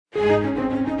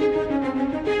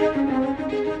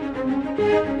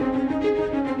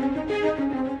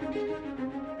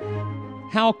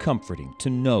How comforting to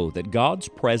know that God's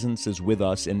presence is with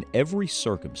us in every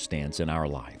circumstance in our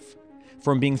life.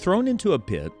 From being thrown into a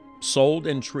pit, sold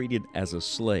and treated as a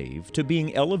slave, to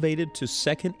being elevated to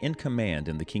second in command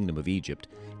in the kingdom of Egypt,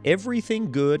 everything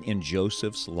good in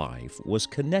Joseph's life was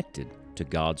connected to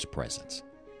God's presence.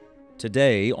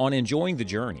 Today, on Enjoying the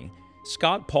Journey,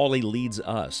 Scott Pauley leads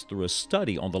us through a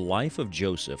study on the life of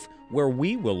Joseph, where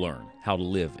we will learn how to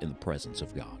live in the presence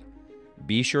of God.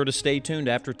 Be sure to stay tuned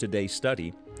after today's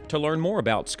study to learn more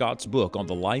about Scott's book on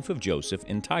the life of Joseph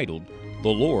entitled, The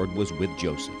Lord Was with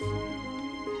Joseph.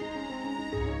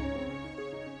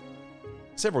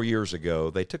 Several years ago,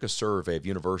 they took a survey of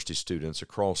university students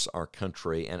across our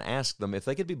country and asked them if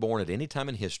they could be born at any time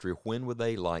in history, when would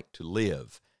they like to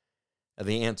live?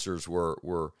 The answers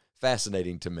were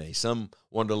fascinating to me. Some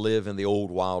wanted to live in the old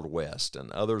Wild West,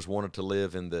 and others wanted to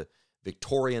live in the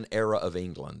Victorian era of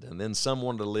England, and then some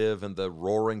wanted to live in the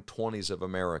roaring 20s of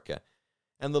America.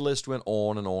 And the list went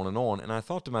on and on and on. And I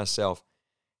thought to myself,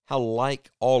 how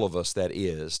like all of us that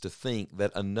is to think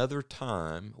that another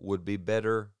time would be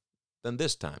better than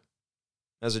this time.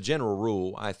 As a general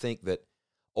rule, I think that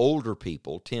older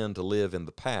people tend to live in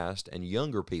the past and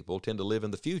younger people tend to live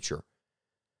in the future.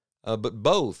 But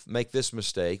both make this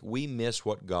mistake. We miss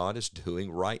what God is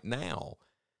doing right now.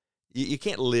 You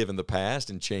can't live in the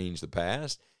past and change the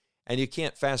past, and you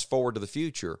can't fast forward to the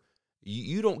future.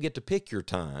 You don't get to pick your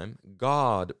time.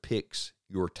 God picks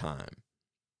your time.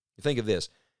 Think of this.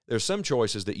 There's some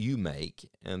choices that you make,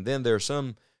 and then there are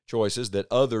some choices that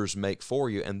others make for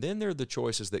you, and then there are the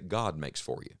choices that God makes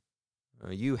for you.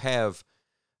 You have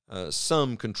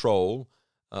some control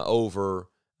over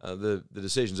the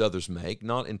decisions others make,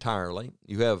 not entirely.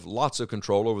 You have lots of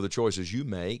control over the choices you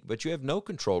make, but you have no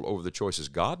control over the choices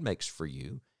God makes for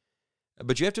you.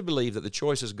 But you have to believe that the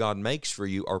choices God makes for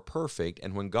you are perfect,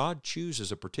 and when God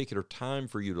chooses a particular time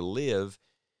for you to live,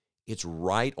 it's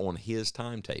right on His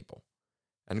timetable.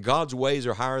 And God's ways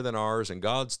are higher than ours, and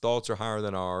God's thoughts are higher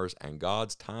than ours, and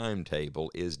God's timetable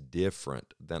is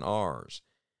different than ours.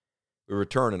 We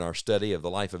return in our study of the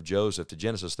life of Joseph to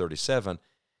Genesis 37,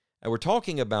 and we're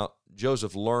talking about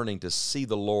Joseph learning to see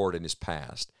the Lord in his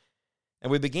past.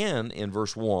 And we begin in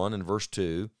verse 1 and verse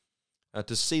 2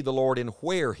 to see the Lord in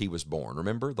where he was born.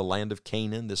 Remember, the land of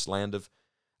Canaan, this land of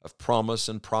promise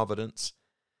and providence.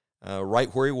 Right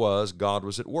where he was, God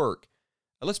was at work.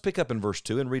 Let's pick up in verse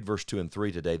 2 and read verse 2 and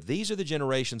 3 today. These are the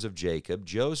generations of Jacob.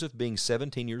 Joseph, being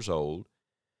 17 years old,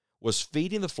 was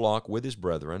feeding the flock with his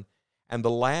brethren, and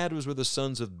the lad was with the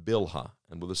sons of Bilhah,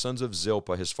 and with the sons of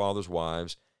Zilpah, his father's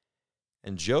wives.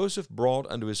 And Joseph brought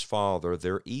unto his father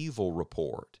their evil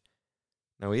report.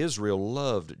 Now Israel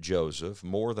loved Joseph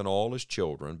more than all his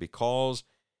children, because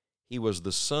he was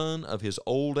the son of his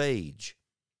old age,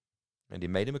 and he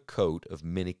made him a coat of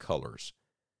many colors.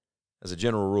 As a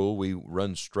general rule, we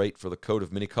run straight for the coat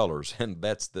of many colors, and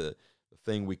that's the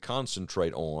thing we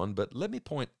concentrate on. But let me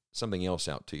point something else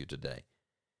out to you today.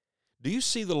 Do you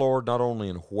see the Lord not only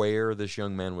in where this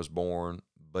young man was born,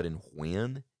 but in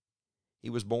when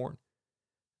he was born?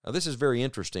 Now, this is very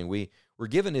interesting. We're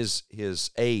given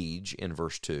his age in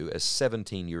verse 2 as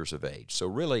 17 years of age. So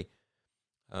really,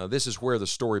 this is where the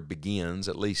story begins,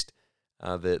 at least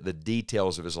the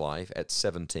details of his life at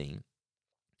 17.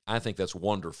 I think that's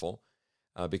wonderful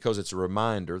because it's a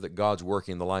reminder that God's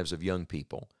working in the lives of young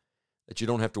people, that you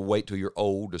don't have to wait till you're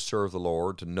old to serve the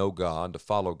Lord, to know God, to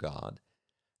follow God.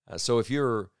 So if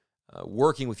you're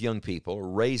working with young people,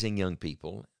 raising young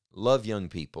people, love young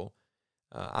people,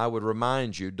 I would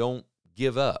remind you, don't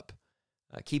give up.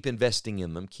 Keep investing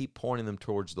in them. Keep pointing them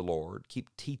towards the Lord. Keep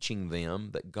teaching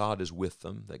them that God is with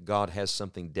them, that God has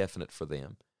something definite for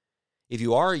them. If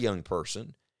you are a young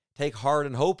person, take heart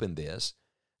and hope in this.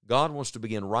 God wants to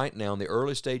begin right now in the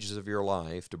early stages of your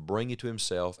life to bring you to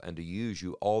Himself and to use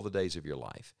you all the days of your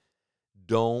life.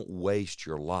 Don't waste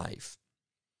your life.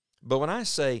 But when I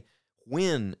say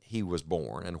when he was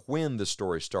born and when the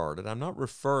story started, I'm not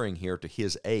referring here to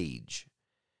his age.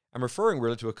 I'm referring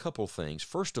really to a couple things.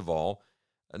 First of all,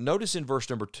 notice in verse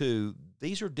number 2,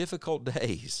 these are difficult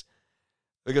days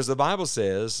because the Bible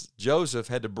says Joseph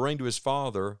had to bring to his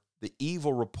father the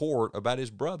evil report about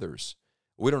his brothers.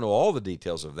 We don't know all the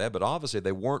details of that, but obviously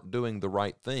they weren't doing the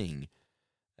right thing.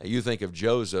 You think of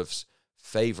Joseph's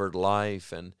favored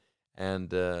life and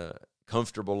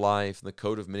comfortable life and the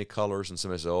coat of many colors, and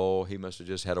somebody says, oh, he must have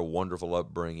just had a wonderful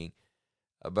upbringing.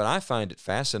 But I find it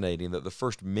fascinating that the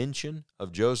first mention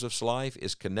of Joseph's life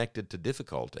is connected to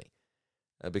difficulty,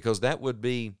 because that would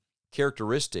be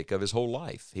characteristic of his whole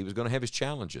life. He was going to have his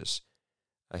challenges,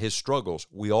 his struggles.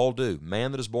 We all do.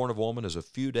 Man that is born of woman is a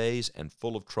few days and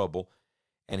full of trouble,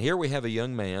 And here we have a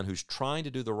young man who's trying to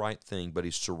do the right thing, but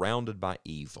he's surrounded by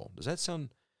evil. Does that sound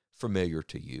familiar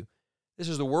to you? This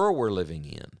is the world we're living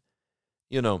in.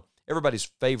 You know, everybody's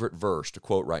favorite verse to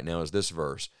quote right now is this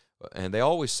verse, and they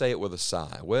always say it with a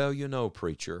sigh. Well, you know,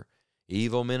 preacher,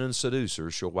 evil men and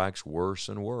seducers shall wax worse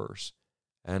and worse.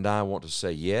 And I want to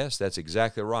say, yes, that's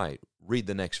exactly right. Read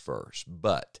the next verse.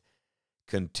 But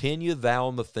continue thou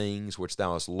in the things which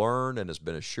thou hast learned and hast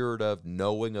been assured of,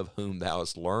 knowing of whom thou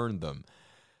hast learned them.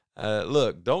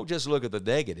 Look, don't just look at the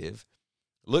negative.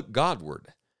 Look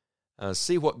Godward.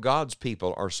 See what God's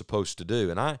people are supposed to do.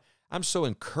 And I'm so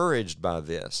encouraged by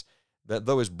this, that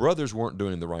though his brothers weren't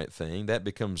doing the right thing, that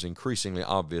becomes increasingly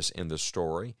obvious in the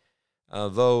story.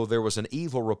 Though there was an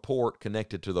evil report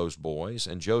connected to those boys,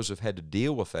 and Joseph had to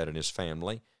deal with that in his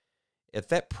family, at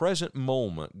that present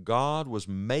moment, God was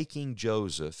making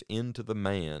Joseph into the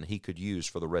man he could use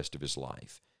for the rest of his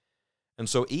life. And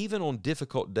so even on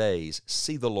difficult days,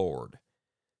 see the Lord.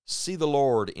 See the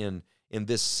Lord in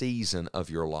this season of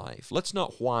your life. Let's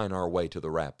not whine our way to the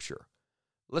rapture.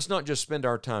 Let's not just spend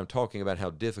our time talking about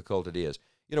how difficult it is.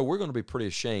 You know, we're going to be pretty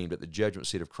ashamed at the judgment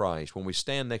seat of Christ when we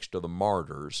stand next to the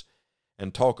martyrs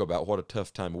and talk about what a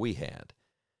tough time we had.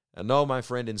 And no, my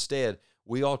friend, instead,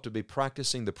 we ought to be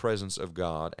practicing the presence of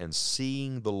God and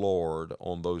seeing the Lord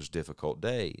on those difficult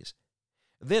days.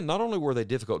 Then, not only were they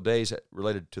difficult days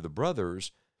related to the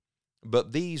brothers,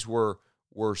 but these were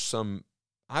some,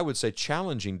 I would say,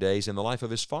 challenging days in the life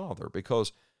of his father,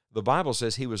 because the Bible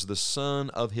says he was the son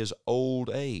of his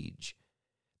old age.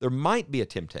 There might be a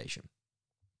temptation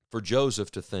for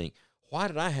Joseph to think, why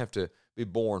did I have to be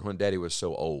born when Daddy was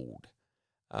so old?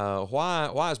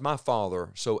 Why is my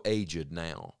father so aged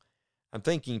now? I'm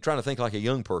trying to think like a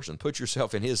young person. Put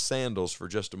yourself in his sandals for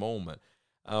just a moment.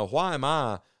 Why am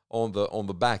I on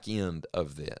the back end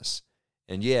of this?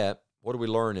 And yet, what do we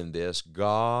learn in this?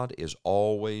 God is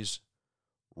always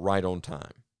right on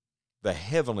time. The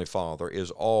Heavenly Father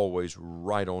is always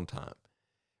right on time.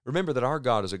 Remember that our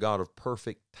God is a God of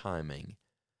perfect timing.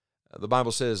 The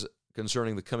Bible says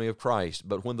concerning the coming of Christ,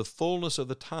 but when the fullness of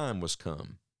the time was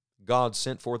come, God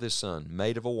sent forth his Son,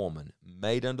 made of a woman,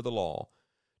 made under the law,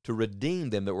 to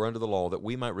redeem them that were under the law, that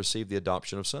we might receive the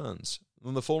adoption of sons.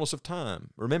 In the fullness of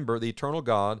time. Remember, the eternal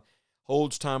God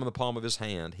holds time in the palm of his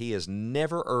hand. He is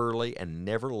never early and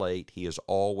never late. He is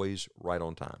always right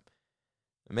on time.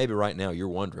 And maybe right now you're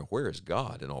wondering, where is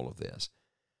God in all of this?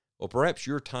 Well, perhaps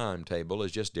your timetable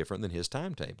is just different than his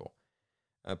timetable.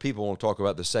 People want to talk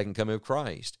about the second coming of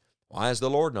Christ. Why has the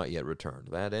Lord not yet returned?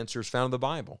 That answer is found in the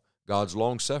Bible. God's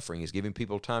long-suffering is giving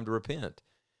people time to repent.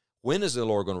 When is the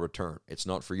Lord going to return? It's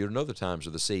not for you to know the times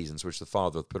or the seasons which the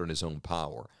Father hath put in his own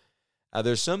power.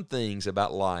 There's some things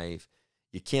about life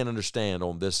you can't understand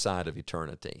on this side of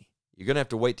eternity. You're going to have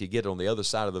to wait till you get on the other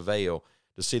side of the veil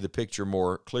to see the picture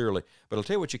more clearly. But I'll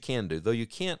tell you what you can do. Though you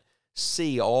can't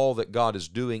see all that God is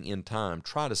doing in time,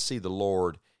 try to see the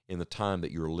Lord in the time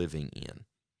that you're living in.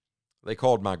 They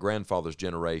called my grandfather's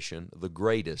generation the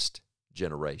greatest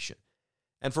generation.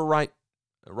 And for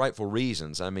rightful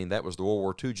reasons. I mean, that was the World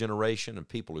War II generation and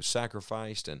people who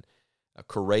sacrificed and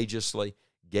courageously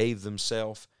gave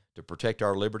themselves to protect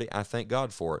our liberty. I thank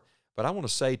God for it. But I want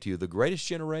to say to you, the greatest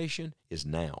generation is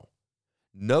now.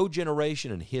 No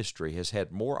generation in history has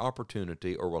had more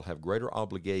opportunity or will have greater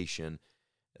obligation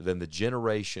than the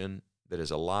generation that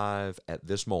is alive at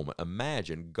this moment.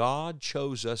 Imagine, God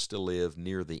chose us to live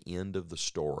near the end of the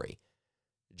story.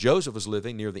 Joseph was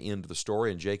living near the end of the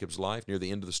story in Jacob's life, near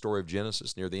the end of the story of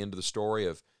Genesis, near the end of the story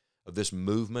of this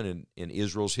movement in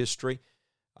Israel's history.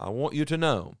 I want you to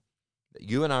know that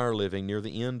you and I are living near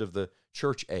the end of the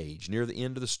church age, near the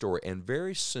end of the story, and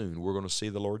very soon we're going to see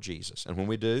the Lord Jesus. And when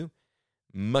we do,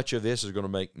 much of this is going to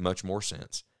make much more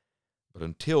sense. But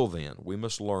until then, we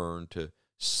must learn to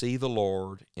see the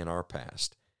Lord in our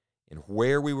past, in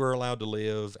where we were allowed to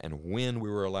live and when we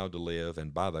were allowed to live,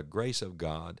 and by the grace of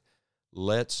God,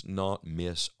 let's not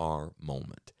miss our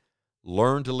moment.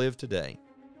 Learn to live today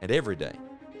and every day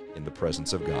in the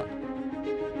presence of God.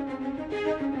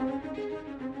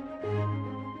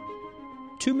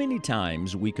 Too many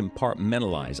times we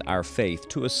compartmentalize our faith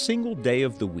to a single day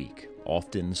of the week,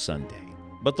 often Sunday.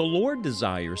 But the Lord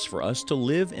desires for us to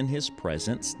live in His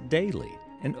presence daily.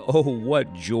 And oh,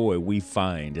 what joy we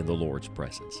find in the Lord's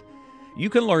presence.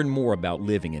 You can learn more about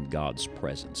living in God's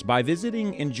presence by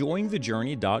visiting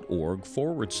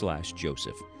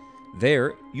enjoyingthejourney.org/Joseph.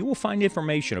 There, you will find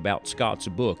information about Scott's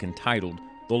book entitled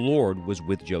The Lord Was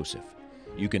with Joseph.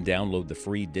 You can download the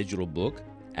free digital book,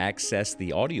 access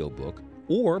the audiobook,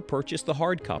 or purchase the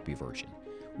hard copy version.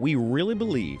 We really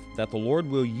believe that the Lord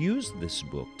will use this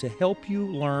book to help you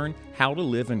learn how to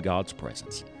live in God's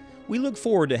presence. We look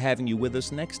forward to having you with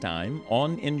us next time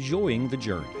on Enjoying the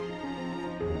Journey.